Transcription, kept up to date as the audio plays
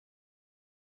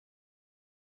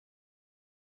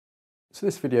So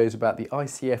this video is about the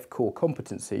ICF core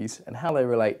competencies and how they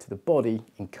relate to the body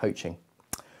in coaching.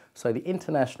 So the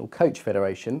International Coach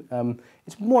Federation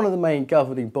is one of the main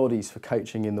governing bodies for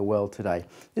coaching in the world today.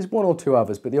 There's one or two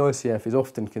others, but the ICF is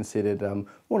often considered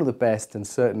one of the best and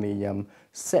certainly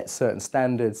sets certain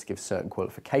standards, gives certain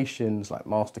qualifications like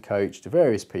master coach to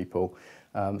various people.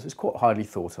 So it's quite highly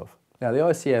thought of. Now the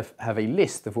ICF have a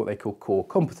list of what they call core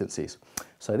competencies.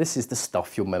 So this is the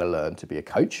stuff you're meant to learn to be a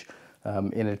coach.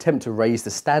 In an attempt to raise the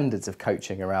standards of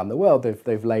coaching around the world,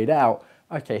 they've laid out,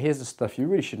 okay, here's the stuff you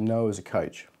really should know as a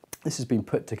coach. This has been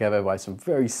put together by some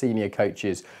very senior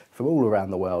coaches from all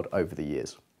around the world over the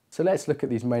years. So let's look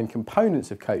at these main components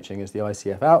of coaching as the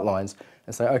ICF outlines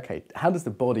and say, okay, how does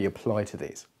the body apply to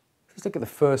these? Let's look at the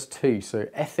first two, so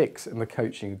ethics and the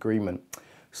coaching agreement.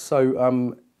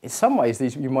 So in some ways,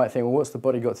 these you might think, well, what's the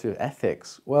body got to do with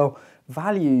ethics? Well,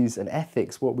 values and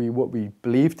ethics, what we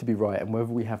believe to be right and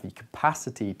whether we have the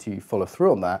capacity to follow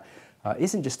through on that,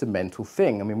 isn't just a mental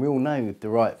thing. I mean, we all know the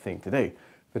right thing to do,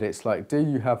 but it's like, do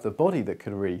you have the body that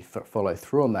can really follow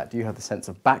through on that? Do you have the sense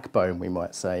of backbone, we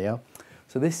might say, yeah?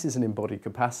 So this is an embodied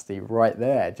capacity right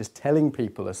there. Just telling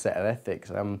people a set of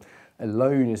ethics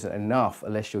alone isn't enough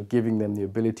unless you're giving them the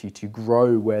ability to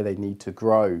grow where they need to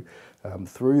grow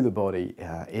through the body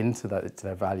into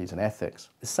their values and ethics.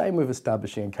 The same with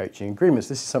establishing and coaching agreements.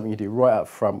 This is something you do right up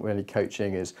front when you're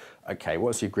coaching is, okay,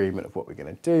 what's the agreement of what we're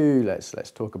going to do?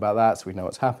 Let's talk about that so we know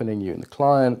what's happening, you and the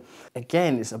client.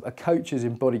 Again, it's a coach's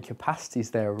embodied capacities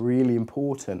there are really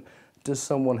important. Does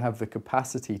someone have the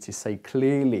capacity to say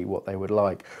clearly what they would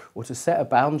like or to set a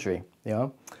boundary? Yeah.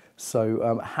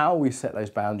 So how we set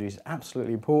those boundaries is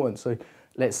absolutely important. So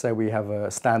let's say we have a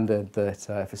standard that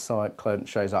if a client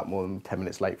shows up more than 10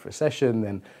 minutes late for a session,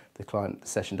 then the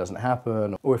session doesn't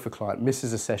happen. Or if a client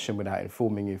misses a session without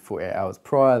informing you 48 hours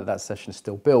prior, that session is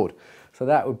still billed. So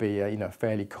that would be a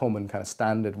fairly common kind of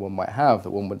standard one might have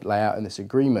that one would lay out in this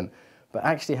agreement. But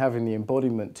actually having the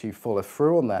embodiment to follow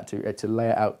through on that, to lay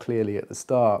it out clearly at the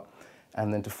start,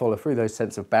 and then to follow through those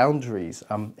sense of boundaries.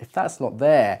 If that's not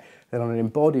there, then on an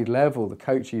embodied level, the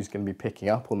coachee is going to be picking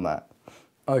up on that.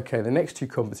 Okay, the next two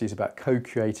competencies are about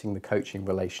co-creating the coaching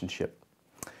relationship.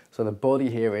 So the body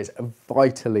here is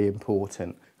vitally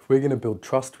important. If we're going to build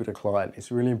trust with a client,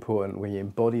 it's really important we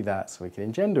embody that so we can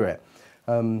engender it.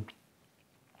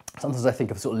 Sometimes I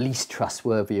think of sort of least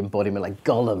trustworthy embodiment like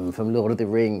Gollum from Lord of the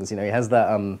Rings. You know, he has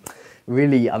that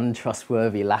really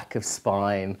untrustworthy lack of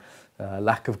spine,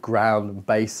 lack of ground and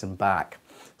base and back.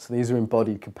 So these are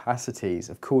embodied capacities.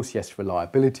 Of course, yes,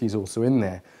 reliability is also in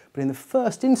there. But in the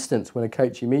first instance, when a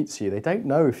coachee meets you, they don't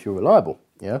know if you're reliable.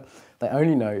 Yeah, they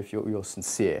only know if you're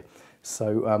sincere.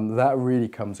 So that really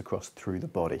comes across through the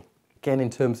body. Again, in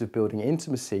terms of building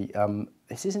intimacy,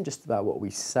 this isn't just about what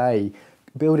we say.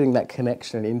 Building that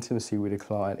connection and intimacy with a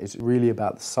client is really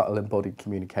about the subtle embodied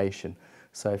communication.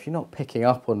 So if you're not picking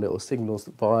up on little signals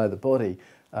via the body,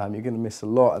 you're going to miss a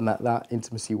lot, and that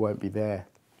intimacy won't be there.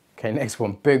 Okay, next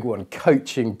one, big one,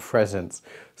 coaching presence.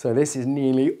 So this is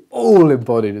nearly all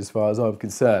embodied as far as I'm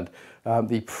concerned.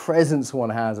 The presence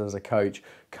one has as a coach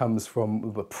comes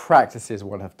from the practices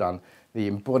one have done, the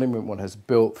embodiment one has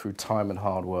built through time and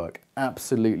hard work.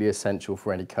 Absolutely essential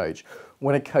for any coach.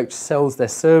 When a coach sells their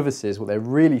services, what they're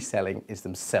really selling is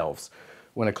themselves.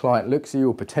 When a client looks at you,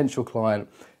 or potential client,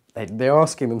 they're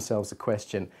asking themselves the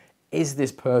question, is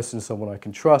this person someone I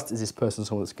can trust? Is this person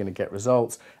someone that's going to get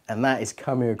results? And that is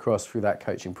coming across through that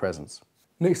coaching presence.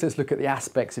 Next, let's look at the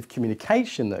aspects of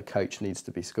communication that a coach needs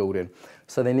to be schooled in.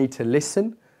 So they need to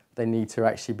listen. They need to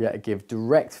actually be able to give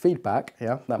direct feedback.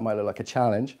 Yeah, that might look like a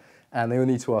challenge. And they will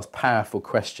need to ask powerful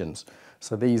questions.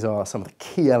 So these are some of the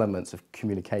key elements of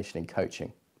communication in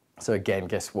coaching. So again,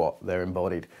 guess what? They're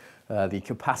embodied. The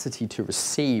capacity to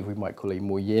receive, we might call a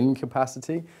more yin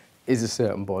capacity, is a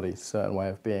certain body, a certain way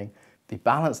of being. The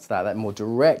balance to that more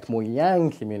direct, more yang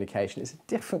communication is a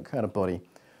different kind of body.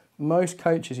 Most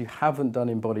coaches who haven't done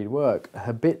embodied work,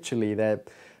 habitually they're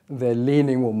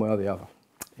leaning one way or the other,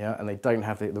 yeah, and they don't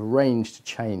have the range to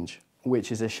change,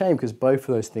 which is a shame because both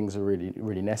of those things are really,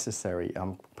 really necessary.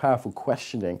 Powerful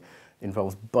questioning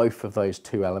involves both of those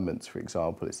two elements, for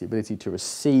example. It's the ability to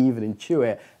receive and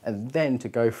intuit and then to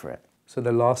go for it. So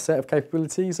the last set of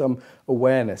capabilities,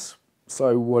 awareness.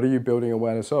 So what are you building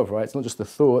awareness of, right? It's not just the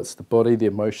thoughts, the body, the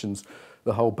emotions,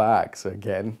 the whole bag. So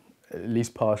again, at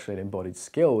least partially an embodied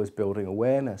skill is building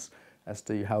awareness as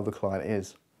to how the client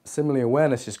is. Similarly,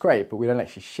 awareness is great, but we don't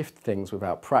actually shift things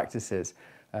without practices.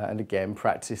 And again,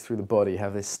 practice through the body,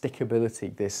 have this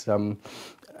stickability, this,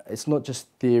 it's not just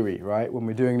theory, right? When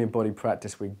we're doing an embodied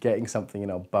practice, we're getting something in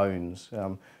our bones.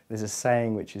 There's a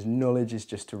saying which is, knowledge is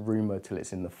just a rumor till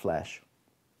it's in the flesh.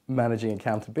 managing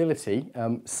accountability,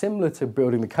 similar to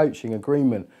building the coaching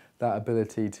agreement, that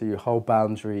ability to hold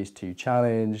boundaries, to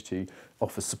challenge, to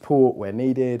offer support where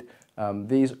needed.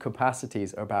 These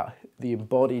capacities are about the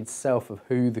embodied self of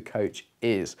who the coach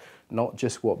is, not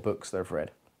just what books they've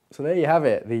read. So there you have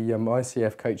it, the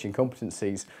ICF coaching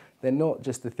competencies. They're not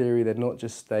just a theory, they're not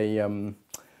just a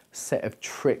set of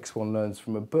tricks one learns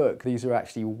from a book. These are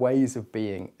actually ways of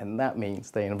being, and that means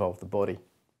they involve the body.